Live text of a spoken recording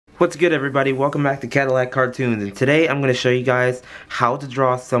What's good, everybody? Welcome back to Cadillac Cartoonz, and today I'm going to show you guys how to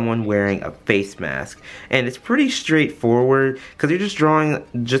draw someone wearing a face mask. And it's pretty straightforward because you're just drawing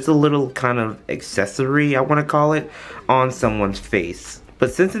just a little kind of accessory, I want to call it, on someone's face.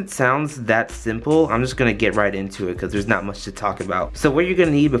 But since it sounds that simple, I'm just going to get right into it because there's not much to talk about. So what you're going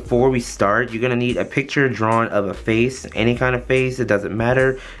to need before we start, you're going to need a picture drawn of a face, any kind of face, it doesn't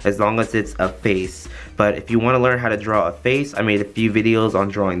matter as long as it's a face. But if you want to learn how to draw a face, I made a few videos on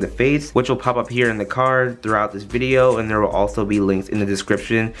drawing the face, which will pop up here in the card throughout this video, and there will also be links in the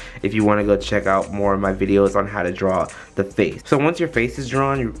description if you want to go check out more of my videos on how to draw the face. So once your face is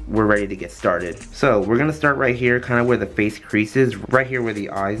drawn, we're ready to get started. So we're going to start right here, kind of where the face creases, right here where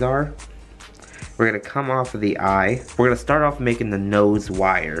the eyes are. We're going to come off of the eye. We're going to start off making the nose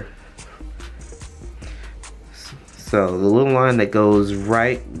wire. So the little line that goes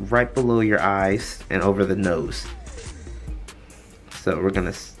right below your eyes and over the nose. So we're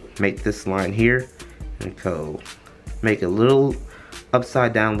gonna make this line here and go make a little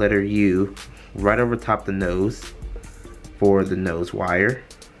upside down letter U right over top the nose for the nose wire.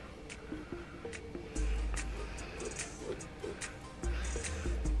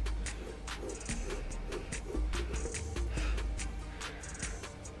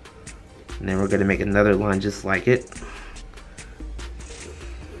 And then we're going to make another line just like it.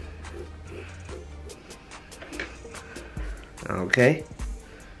 Okay.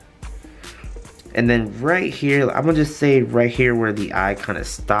 And then right here, I'm going to just say right here where the eye kind of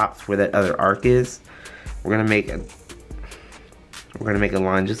stops, where that other arc is, we're going to make a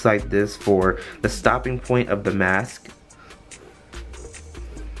line just like this for the stopping point of the mask.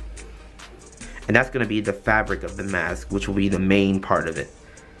 And that's going to be the fabric of the mask, which will be the main part of it.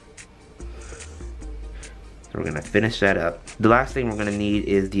 So we're gonna finish that up. The last thing we're gonna need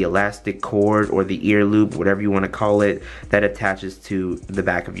is the elastic cord or the ear loop, whatever you wanna call it, that attaches to the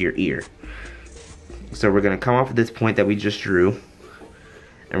back of your ear. So we're gonna come off of this point that we just drew,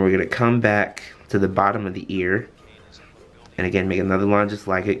 and we're gonna come back to the bottom of the ear, and again make another line just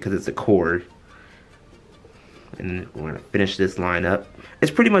like it because it's a cord. And we're gonna finish this line up.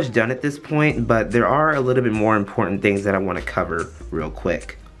 It's pretty much done at this point, but there are a little bit more important things that I wanna cover real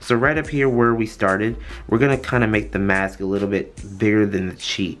quick. So right up here where we started, we're gonna kind of make the mask a little bit bigger than the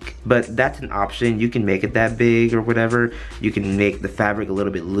cheek. But that's an option, you can make it that big or whatever. You can make the fabric a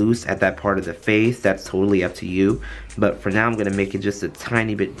little bit loose at that part of the face, that's totally up to you. But for now I'm gonna make it just a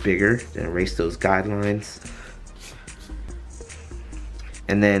tiny bit bigger and erase those guidelines.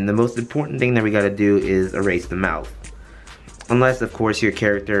 And then the most important thing that we gotta do is erase the mouth. Unless, of course, your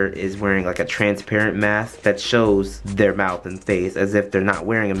character is wearing like a transparent mask that shows their mouth and face as if they're not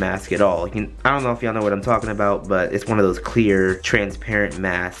wearing a mask at all. I don't know if y'all know what I'm talking about, but it's one of those clear, transparent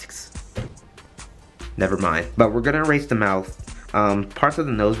masks. Never mind. But we're gonna erase the mouth. Parts of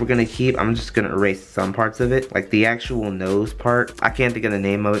the nose we're gonna keep. I'm just gonna erase some parts of it. Like the actual nose part. I can't think of the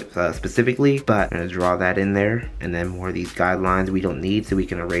name of it specifically, but I'm gonna draw that in there. And then more of these guidelines we don't need, so we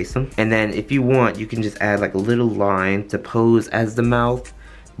can erase them. And then if you want, you can just add like a little line to pose as the mouth,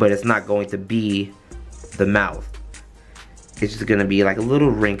 but it's not going to be the mouth. It's just gonna be like a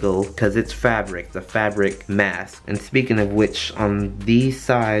little wrinkle because it's fabric, the fabric mask. And speaking of which, on these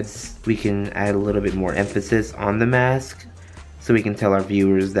sides, we can add a little bit more emphasis on the mask, so we can tell our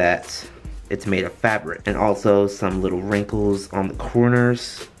viewers that it's made of fabric. And also some little wrinkles on the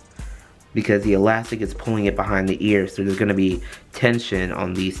corners because the elastic is pulling it behind the ear, so there's gonna be tension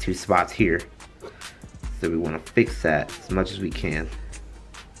on these two spots here. So we wanna fix that as much as we can.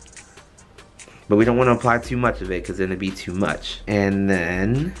 But we don't wanna apply too much of it because then it'd be too much. And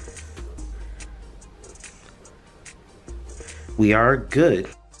then we are good.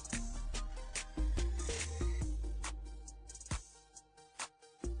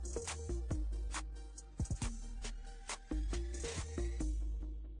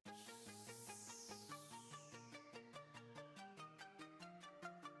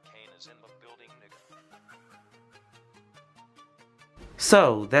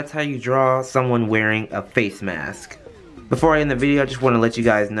 So that's how you draw someone wearing a face mask. Before I end the video, I just want to let you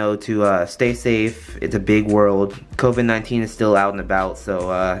guys know to stay safe. It's a big world. COVID-19 is still out and about,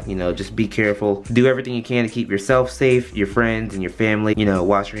 so you know, just be careful. Do everything you can to keep yourself safe, your friends and your family. You know,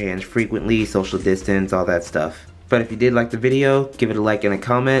 wash your hands frequently, social distance, all that stuff. But if you did like the video, give it a like and a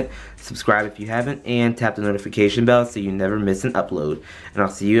comment, subscribe if you haven't, and tap the notification bell so you never miss an upload. And I'll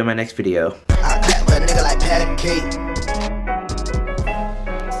see you in my next video.